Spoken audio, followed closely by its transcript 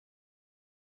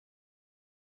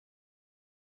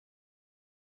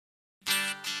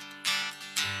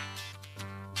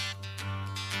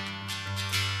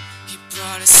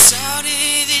brought us out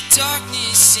of the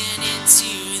darkness and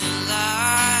into the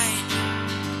light.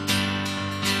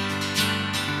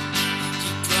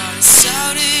 You brought us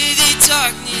out of the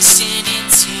darkness and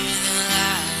into the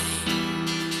light.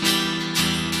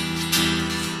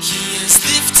 He has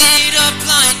lifted our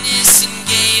blindness and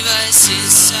gave us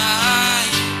His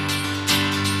sight.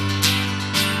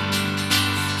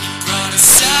 He brought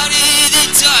us out of the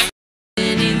darkness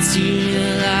and into the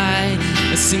light.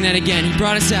 Let's sing that again. He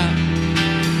brought us out.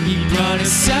 He brought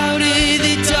us out of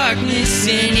the darkness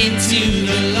and into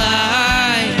the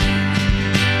light.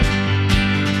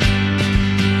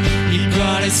 He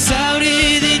brought us out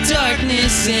of the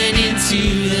darkness and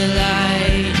into the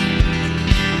light.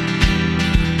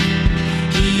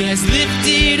 He has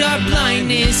lifted our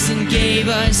blindness and gave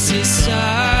us His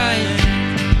sight.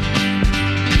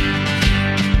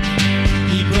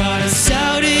 He brought us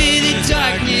out of the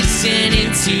darkness and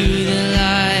into the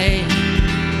light.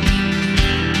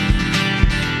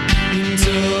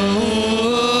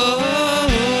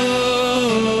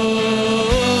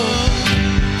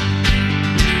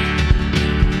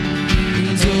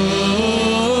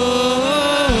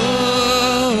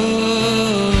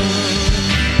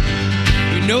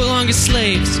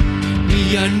 Slaves.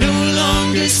 We are no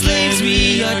longer slaves,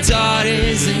 we are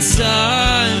daughters and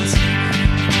sons.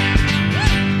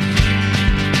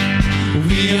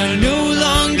 We are no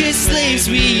longer slaves,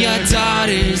 we are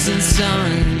daughters and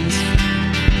sons.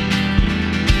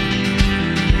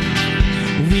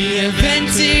 We have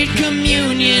entered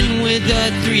communion with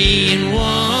the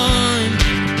Three-in-One.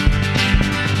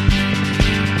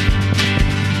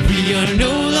 We are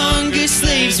no longer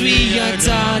slaves, we are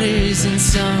daughters and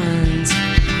sons.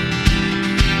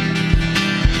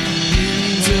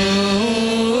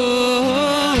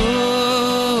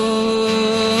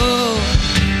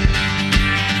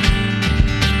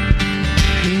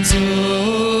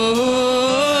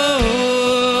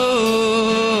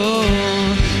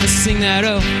 Let's sing that,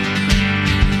 oh.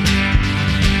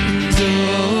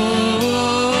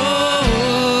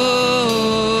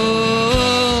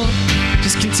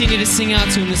 Continue to sing out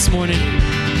to Him this morning.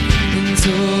 And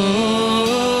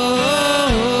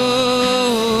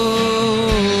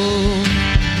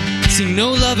sing, no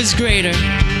love is greater.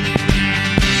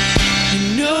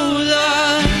 And no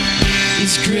love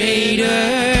is greater.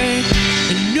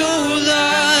 And no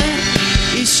love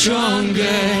is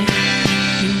stronger.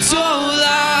 And all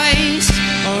eyes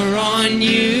are on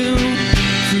You,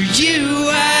 for You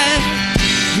have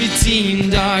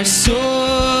redeemed our souls.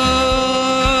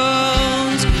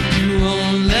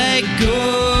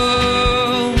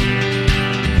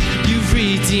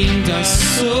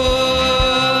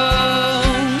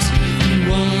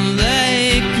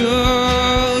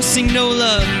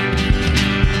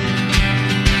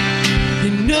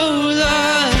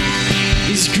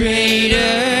 Greater,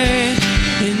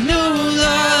 and no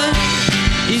love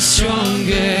is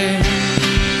stronger,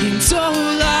 and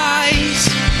all eyes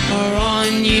are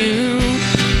on You,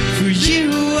 for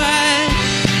You have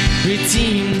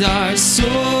redeemed our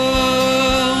souls.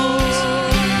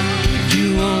 You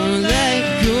won't let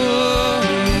go.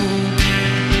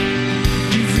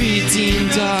 You've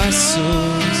redeemed our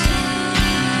souls.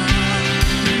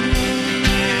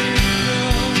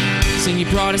 Sing, He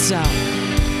brought us out.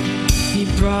 He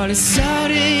brought us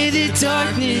out of the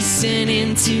darkness and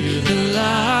into the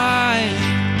light.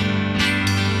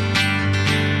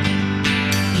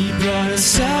 He brought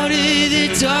us out of the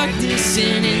darkness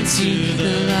and into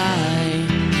the light.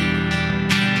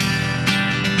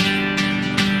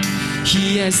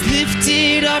 He has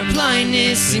lifted our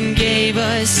blindness and gave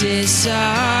us His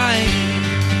sight.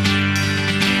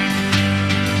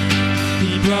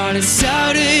 He brought us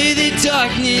out of the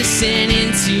darkness and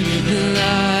into the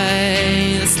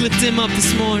light. Let's lift Him up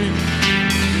this morning.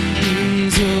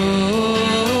 And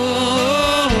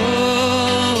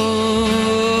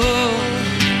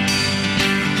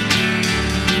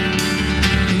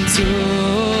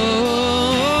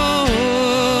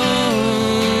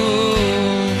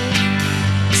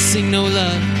sing, no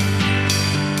love.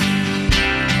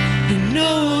 And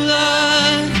no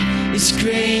love is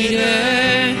greater,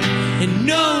 and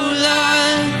no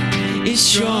love is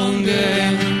stronger,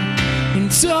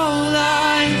 and all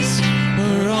eyes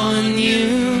are on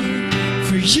You,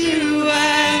 for You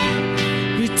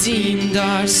have redeemed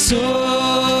our souls.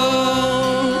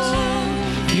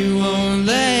 You won't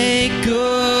let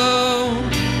go.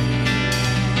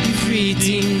 You've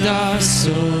redeemed our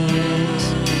souls.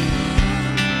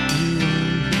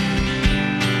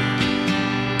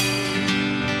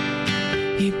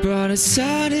 He brought us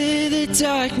out of the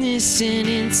darkness and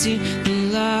into the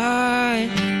light.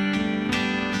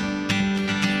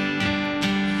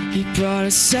 He brought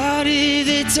us out of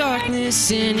the darkness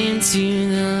and into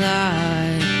the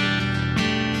light.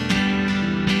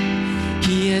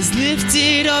 He has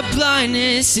lifted our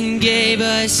blindness and gave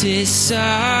us His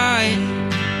sight.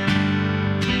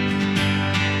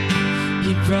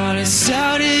 He brought us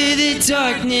out of the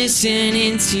darkness and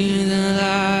into the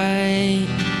light.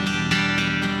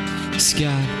 Yes,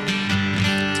 God.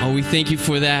 Oh, we thank you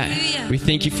for that. We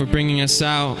thank you for bringing us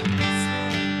out,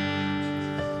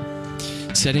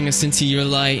 setting us into your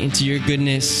light, into your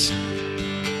goodness.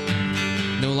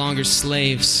 No longer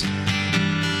slaves.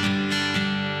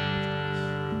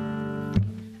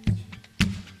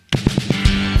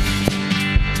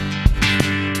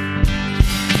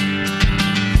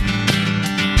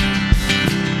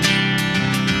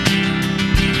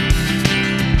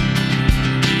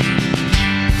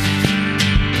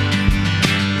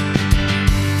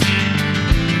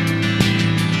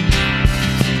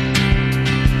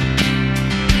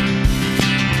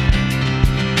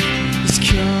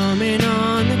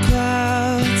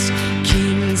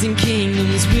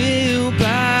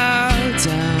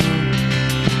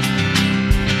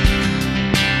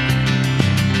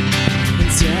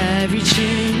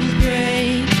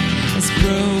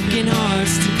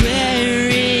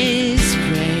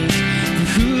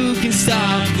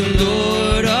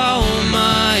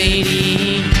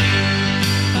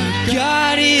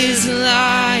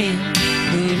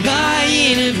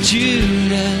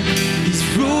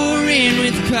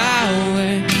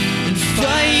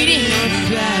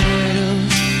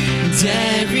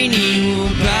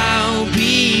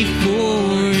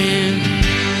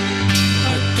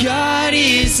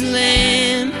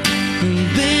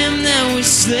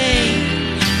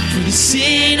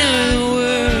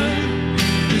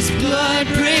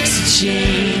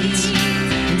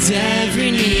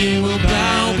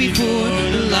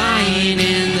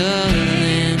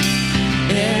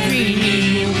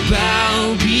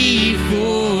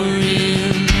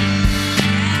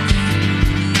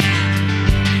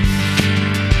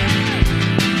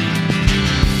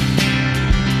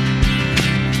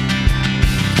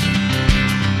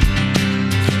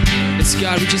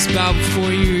 God, we just bow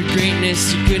before you, your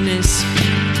greatness, your goodness.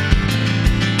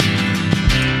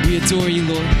 We adore you,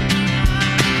 Lord.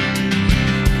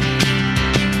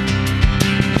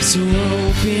 So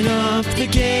open up the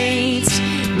gates,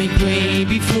 make way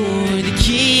before the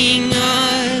King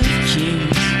of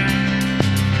Kings.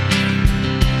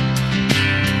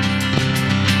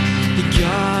 The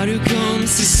God who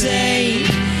comes to save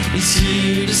is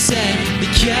here to set the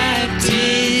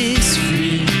captives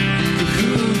free.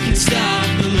 Who can stop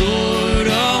the Lord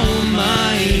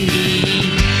Almighty?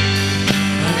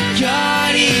 Our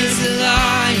God is the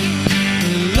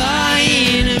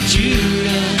Lion of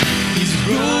Judah. He's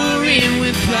roaring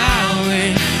with power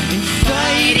and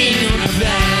fighting our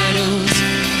battles,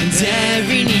 and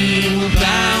every knee will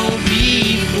bow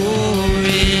before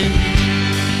Him.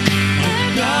 Our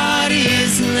God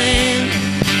is the Lamb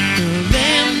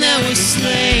that was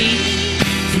slain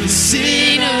for the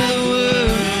sin of the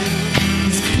world.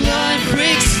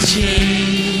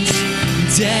 Chains,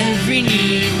 and every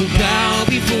knee will bow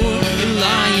before the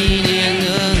Lion and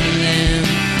the Lamb.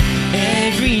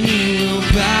 Every knee will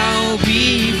bow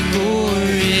before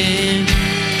Him.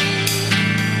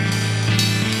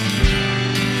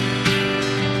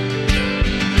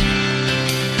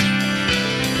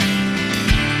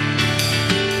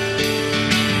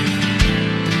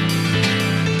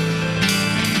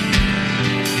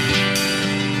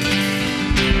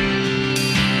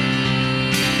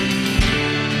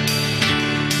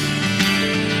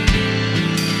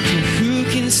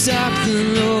 Stop the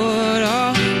Lord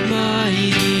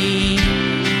Almighty?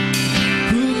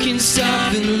 Who can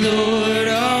stop the Lord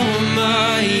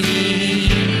Almighty?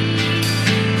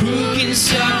 Who can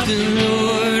stop the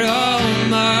Lord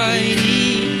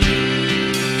Almighty?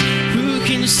 Who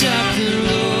can stop the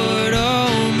Lord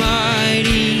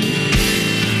Almighty?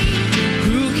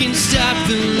 Who can stop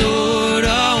the Lord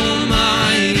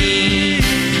Almighty?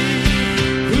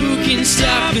 Who can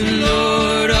stop the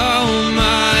Lord Almighty?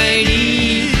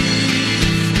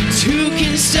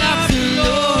 Stop the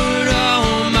Lord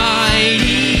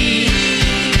Almighty.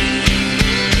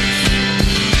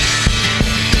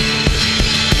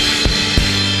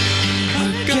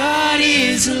 Our God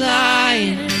is a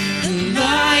Lion, the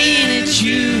Lion of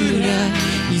Judah.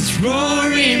 He's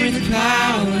roaring with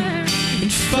power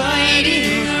and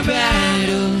fighting our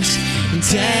battles, and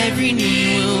every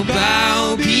knee will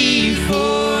bow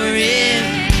before Him.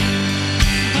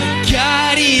 Our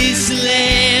God is the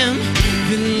Lamb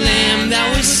that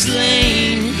was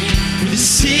slain for the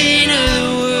sin of the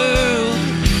world.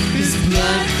 His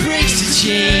blood breaks the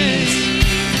chains,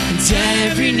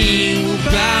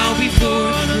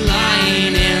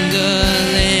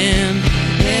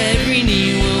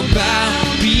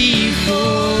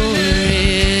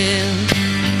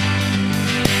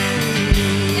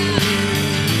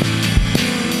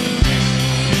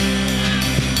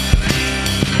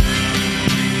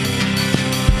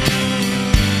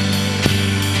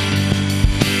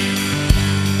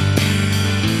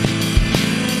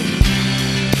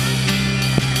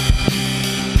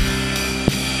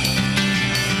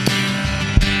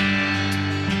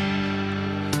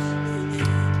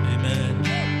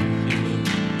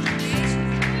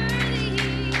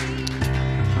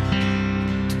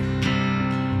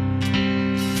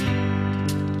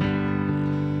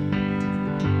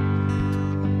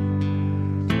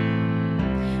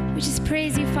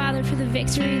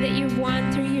 victory that you've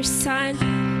won through your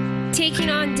Son, taking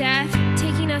on death,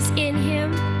 taking us in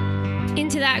him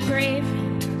into that grave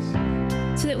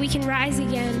so that we can rise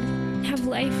again and have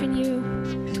life in you.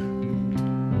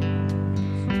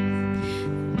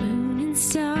 The moon and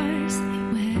stars, they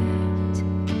wept.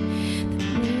 The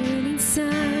morning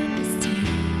sun was dead.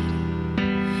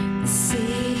 The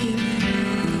Savior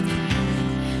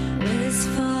was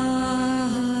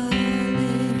fallen.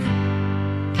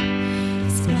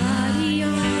 His body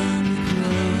on the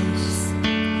cross,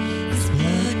 his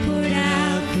blood poured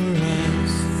out for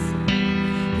us.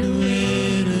 The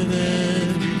weight of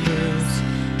every curse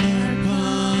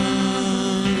upon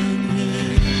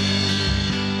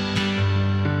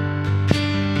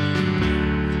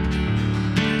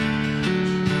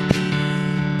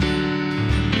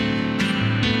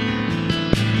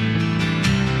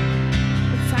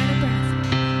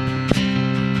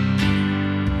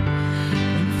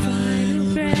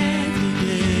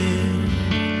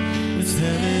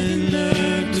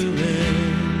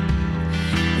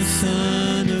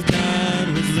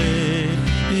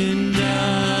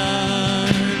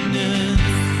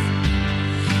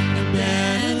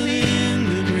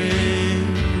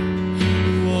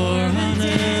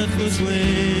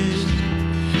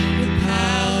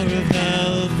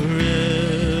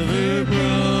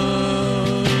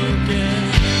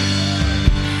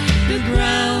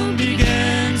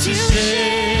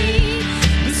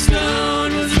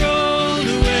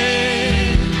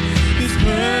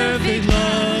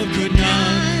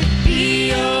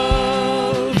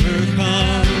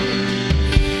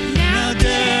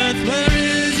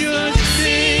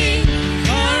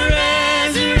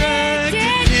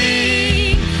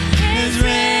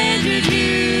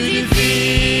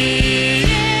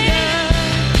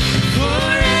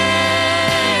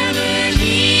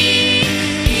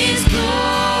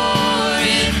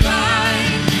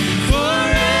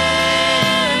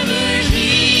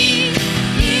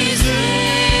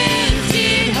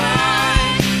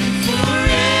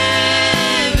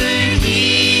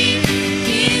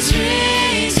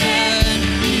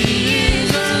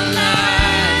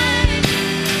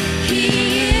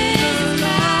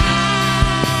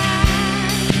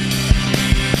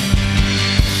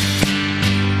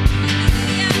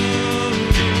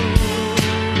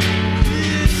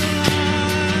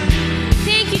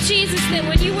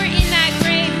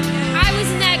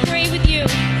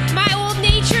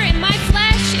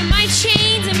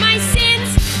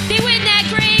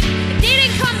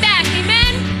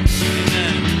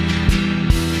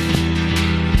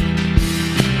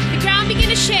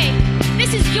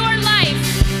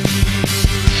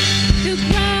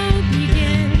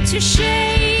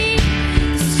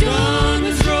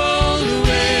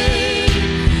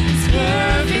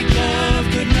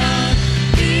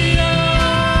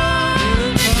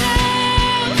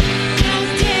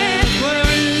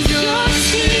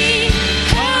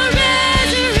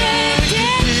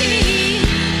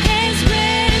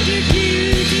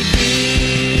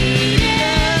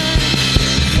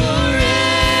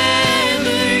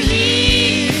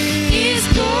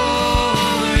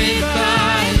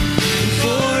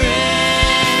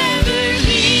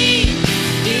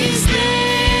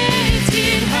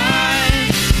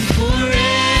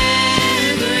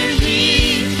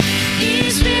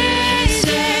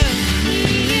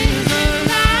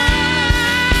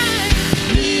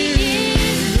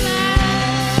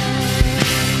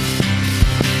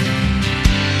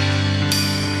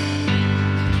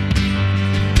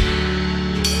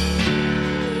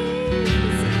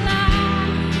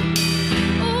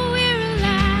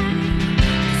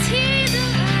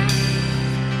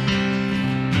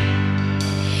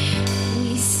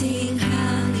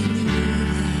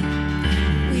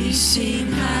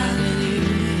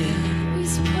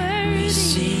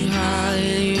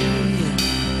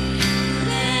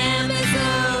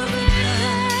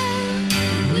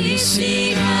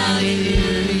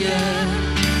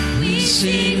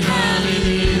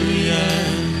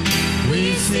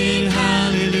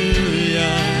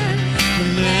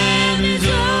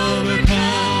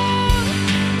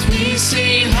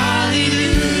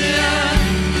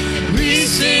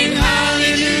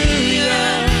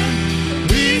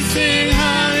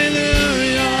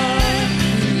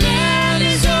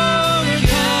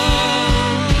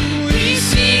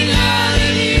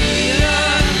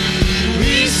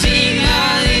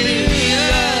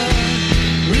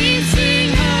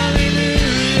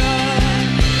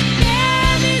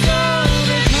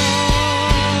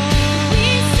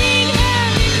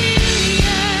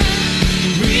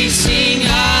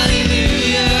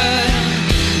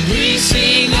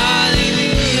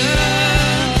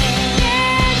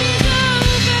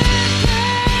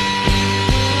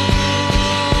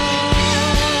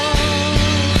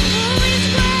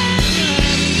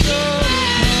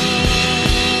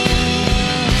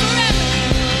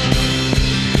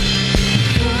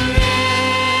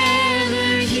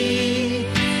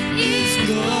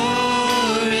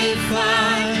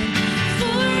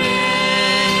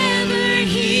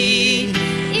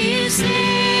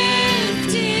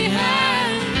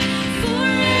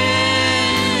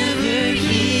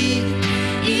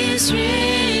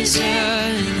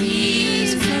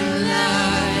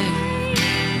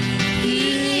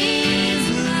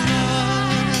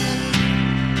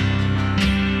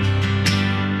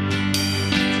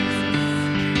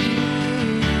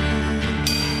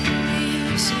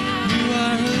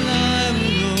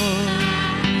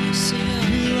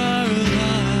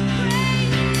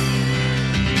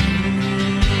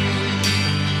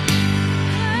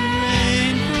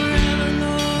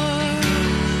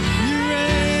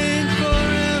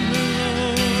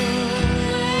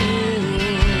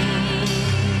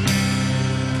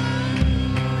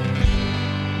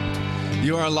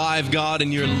are alive, God,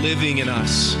 and you're living in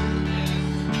us.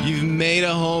 You've made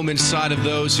a home inside of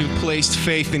those who placed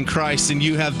faith in Christ, and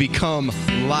you have become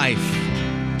life.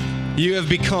 You have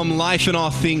become life in all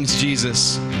things,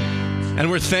 Jesus. And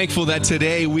we're thankful that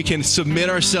today we can submit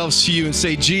ourselves to you and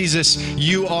say, Jesus,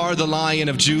 you are the Lion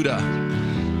of Judah.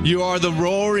 You are the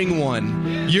roaring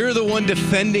one. You're the one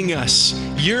defending us.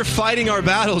 You're fighting our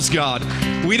battles, God.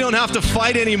 We don't have to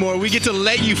fight anymore. We get to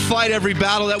let you fight every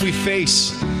battle that we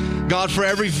face. God, for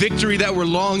every victory that we're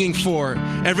longing for,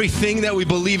 everything that we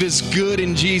believe is good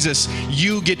in Jesus,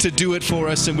 you get to do it for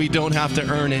us and we don't have to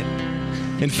earn it.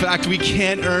 In fact, we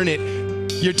can't earn it.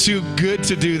 You're too good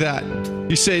to do that.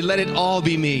 You say, let it all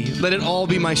be me. Let it all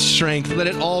be my strength. Let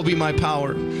it all be my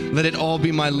power. Let it all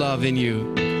be my love in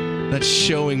you. That's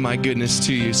showing my goodness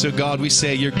to you. So God, we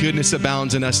say your goodness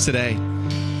abounds in us today.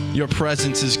 Your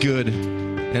presence is good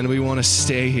and we want to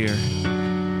stay here.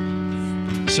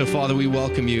 So Father, we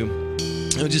welcome you.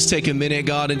 I'll just take a minute,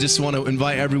 God, and just want to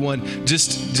invite everyone,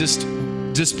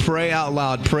 just pray out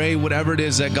loud. Pray whatever it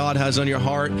is that God has on your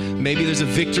heart. Maybe there's a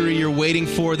victory you're waiting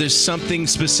for. There's something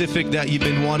specific that you've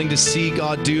been wanting to see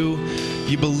God do.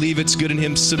 You believe it's good in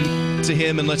Him, submit to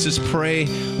Him, and let's just pray.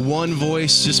 One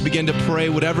voice, just begin to pray.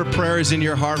 Whatever prayer is in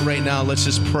your heart right now, let's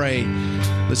just pray.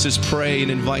 Let's just pray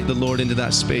and invite the Lord into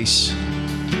that space.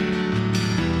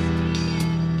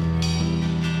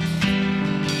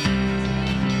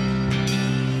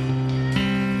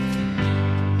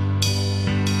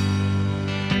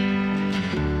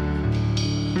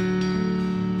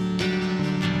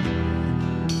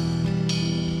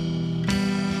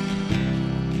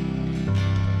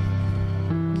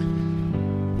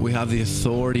 We have the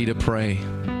authority to pray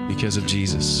because of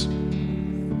Jesus.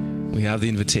 We have the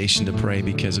invitation to pray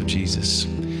because of Jesus.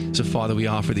 So, Father, we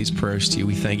offer these prayers to you.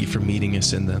 We thank you for meeting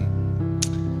us in them.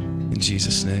 In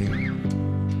Jesus'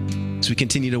 name. As we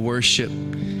continue to worship,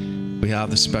 we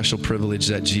have the special privilege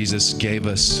that Jesus gave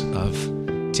us of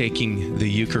taking the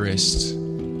Eucharist,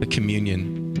 the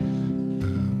communion,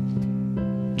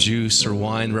 juice or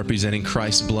wine representing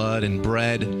Christ's blood, and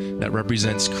bread that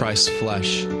represents Christ's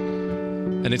flesh.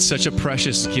 And it's such a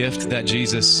precious gift that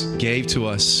Jesus gave to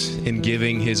us in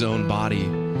giving his own body.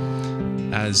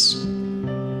 As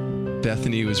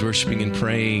Bethany was worshiping and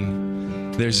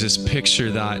praying, there's this picture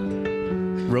that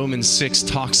Romans 6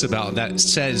 talks about that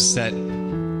says that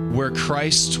where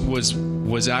Christ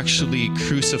was actually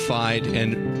crucified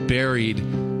and buried,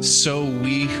 so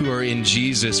we who are in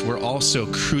Jesus were also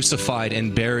crucified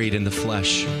and buried in the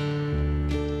flesh.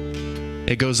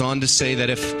 It goes on to say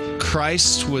that if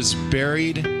Christ was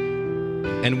buried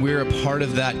and we're a part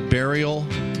of that burial,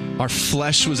 our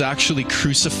flesh was actually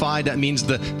crucified. That means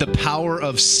the power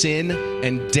of sin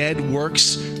and dead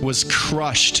works was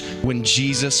crushed when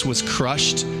Jesus was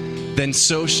crushed. Then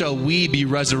so shall we be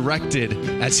resurrected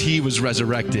as he was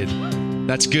resurrected.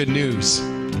 That's good news.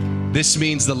 This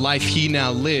means the life he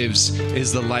now lives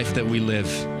is the life that we live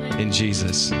in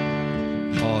Jesus.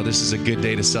 Oh, this is a good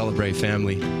day to celebrate,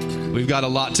 family. We've got a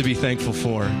lot to be thankful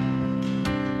for.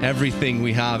 Everything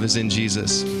we have is in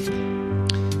Jesus.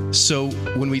 So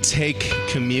when we take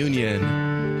communion,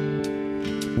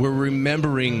 we're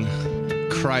remembering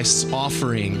Christ's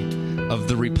offering of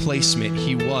the replacement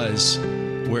he was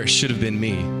where it should have been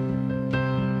me.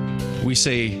 We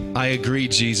say, I agree,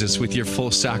 Jesus, with your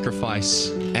full sacrifice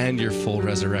and your full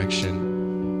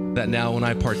resurrection, that now when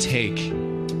I partake,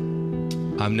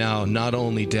 I'm now not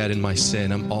only dead in my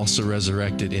sin, I'm also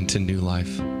resurrected into new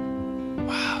life.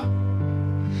 Wow.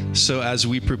 So as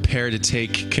we prepare to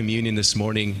take communion this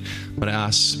morning, I'm going to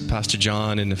ask Pastor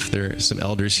John, and if there are some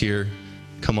elders here,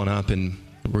 come on up and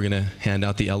we're going to hand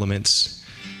out the elements.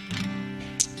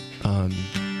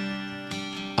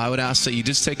 I would ask that you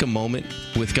just take a moment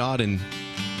with God and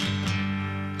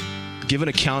give an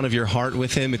account of your heart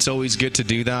with him. It's always good to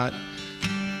do that.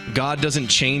 God doesn't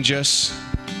change us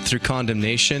through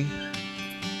condemnation.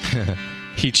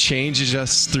 He changes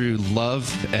us through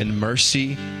love and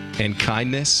mercy and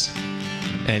kindness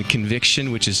and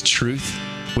conviction, which is truth,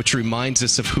 which reminds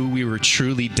us of who we were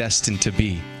truly destined to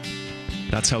be.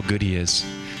 That's how good he is.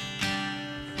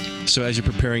 So as you're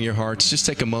preparing your hearts, just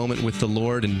take a moment with the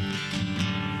Lord and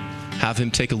have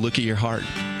him take a look at your heart.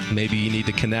 Maybe you need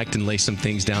to connect and lay some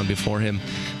things down before him.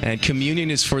 And communion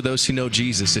is for those who know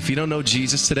Jesus. If you don't know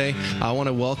Jesus today, I want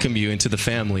to welcome you into the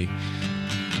family.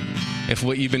 If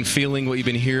what you've been feeling, what you've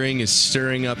been hearing is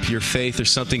stirring up your faith, or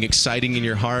something exciting in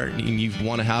your heart, and you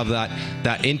want to have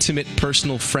that intimate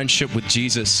personal friendship with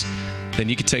Jesus, then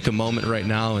you can take a moment right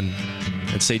now and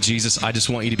say, Jesus, I just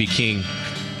want you to be king.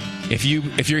 If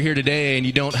you're here today and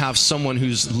you don't have someone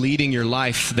who's leading your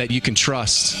life that you can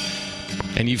trust,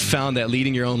 and you've found that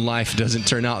leading your own life doesn't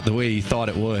turn out the way you thought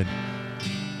it would.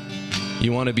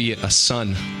 You want to be a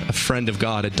son, a friend of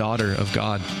God, a daughter of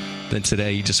God, then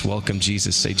today you just welcome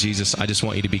Jesus. Say, Jesus, I just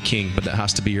want you to be king, but that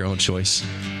has to be your own choice.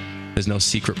 There's no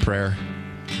secret prayer.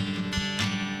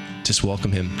 Just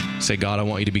welcome him. Say, God, I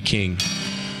want you to be king.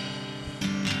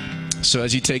 So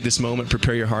as you take this moment,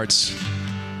 prepare your hearts.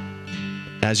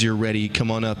 As you're ready, come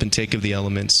on up and take of the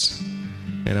elements.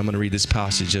 And I'm going to read this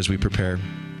passage as we prepare.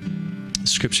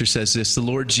 Scripture says this: the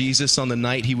Lord Jesus, on the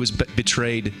night he was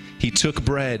betrayed, he took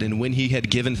bread, and when he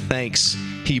had given thanks,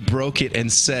 he broke it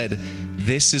and said,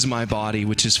 "This is my body,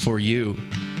 which is for you.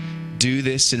 Do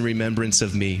this in remembrance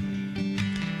of me."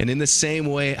 And in the same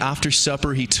way, after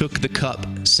supper, he took the cup,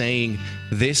 saying,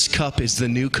 "This cup is the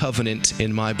new covenant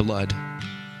in my blood.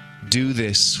 Do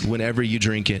this whenever you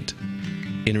drink it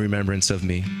in remembrance of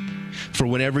me. For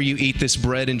whenever you eat this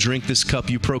bread and drink this cup,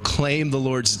 you proclaim the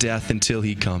Lord's death until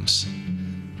he comes."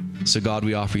 So God,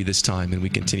 we offer you this time, and we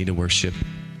continue to worship.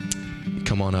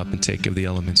 Come on up and take of the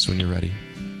elements when you're ready.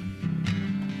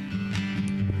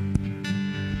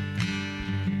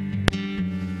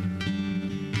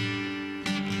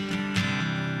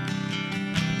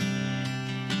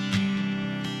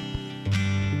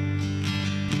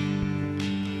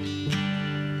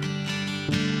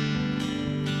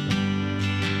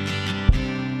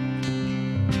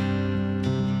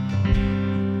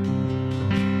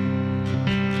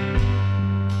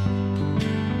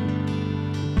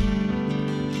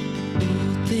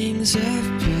 Things have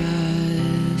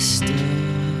passed away,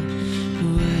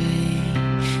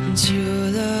 and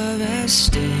your love has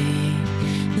stayed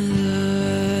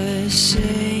the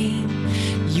same.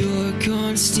 Your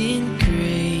constant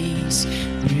grace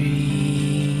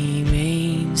remains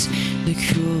the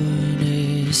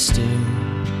cornerstone.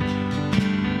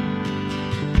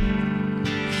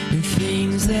 And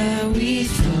things that we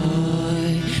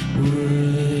thought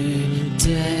were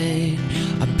dead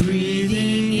are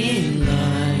breathing in life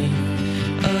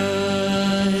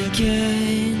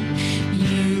again.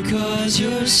 You cause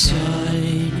your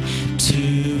sun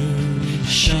to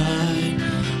shine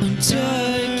on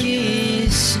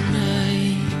darkest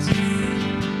nights.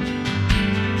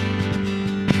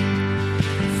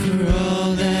 For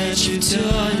all that you've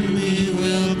done, we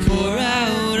will pour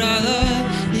out our love.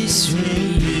 This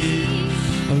will be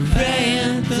a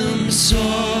anthem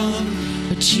song.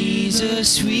 Oh,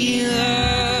 Jesus, we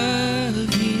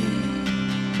love you.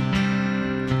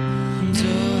 And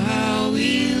oh, how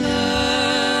we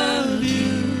love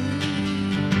you.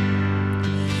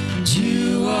 And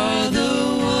you are the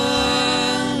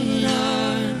one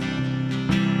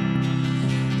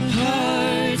our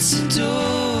hearts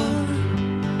adore.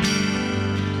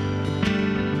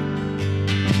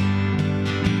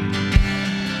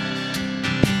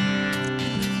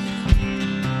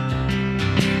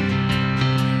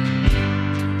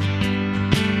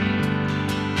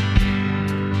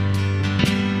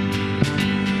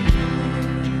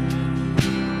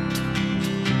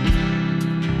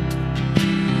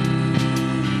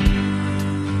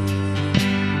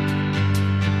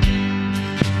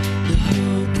 The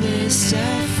hopeless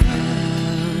have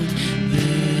found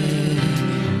their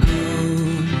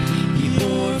home. The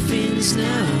orphans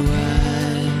now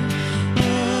have a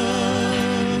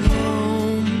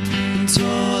home. And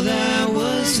all that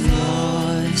was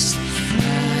lost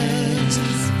has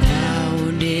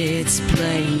found its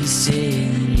place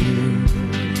in you.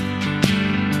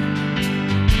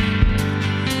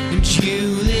 And you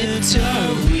lift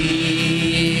our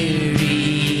weary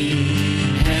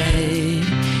head,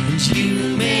 and you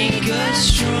make us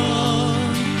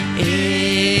strong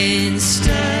instead.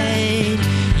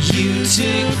 You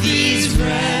took these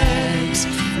rags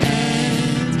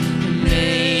and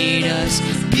made us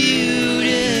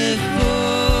beautiful.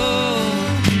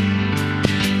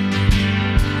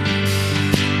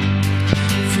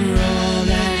 For all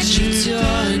that you've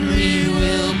done, we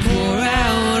will pour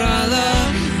out our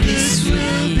love. This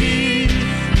will be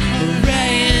a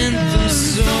anthem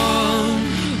song.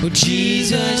 Oh,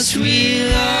 Jesus, we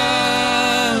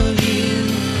love you.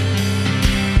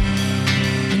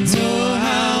 And oh,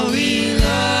 how we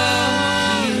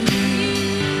love you.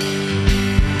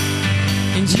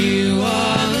 And you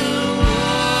are the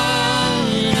one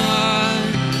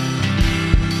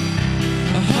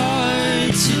our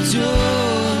hearts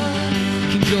adore.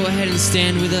 You can go ahead and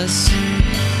stand with us.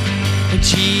 Oh,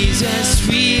 Jesus,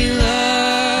 we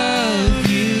love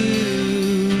you.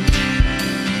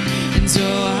 And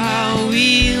oh, how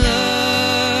we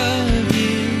love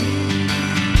you.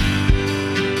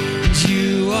 And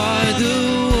you are the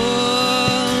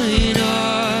one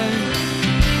our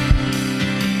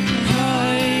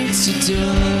hearts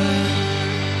adore.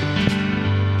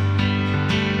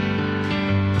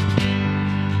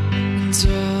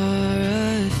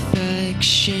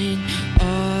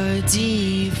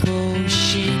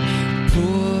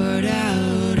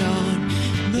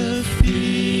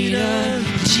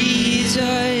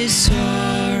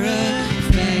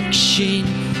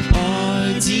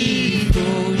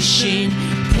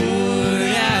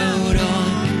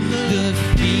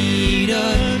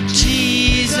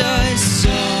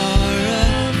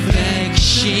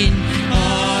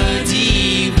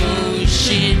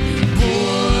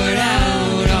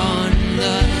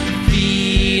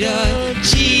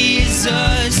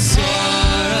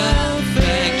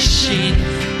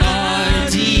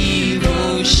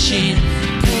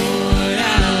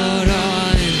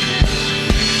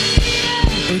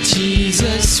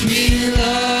 Jesus, we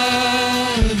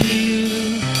love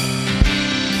you.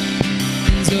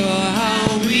 And oh,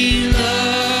 how we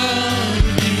love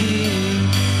you.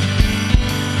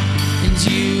 And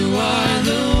you are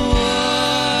the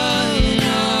one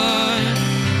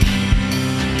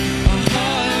our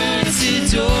hearts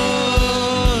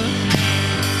adore.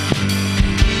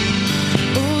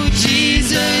 Oh,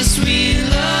 Jesus, we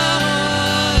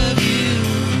love you.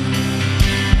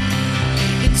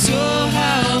 And oh,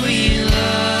 how we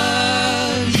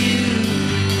love you.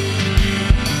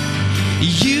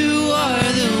 You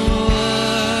are the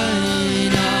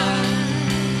one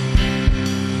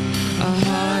our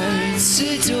hearts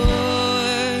adore.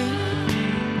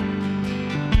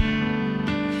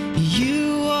 You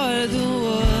are the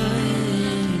one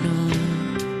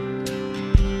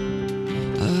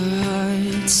our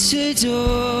hearts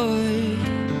adore.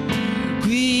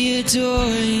 We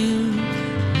adore you.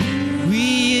 We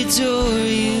adore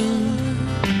you.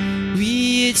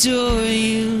 We adore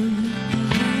you.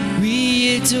 We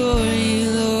adore you,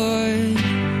 Lord.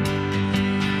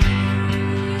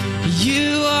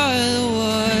 You are the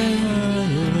one.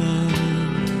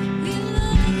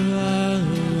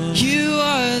 You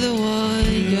are the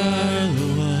one, God.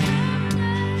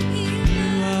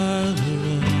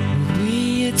 We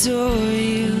adore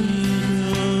you.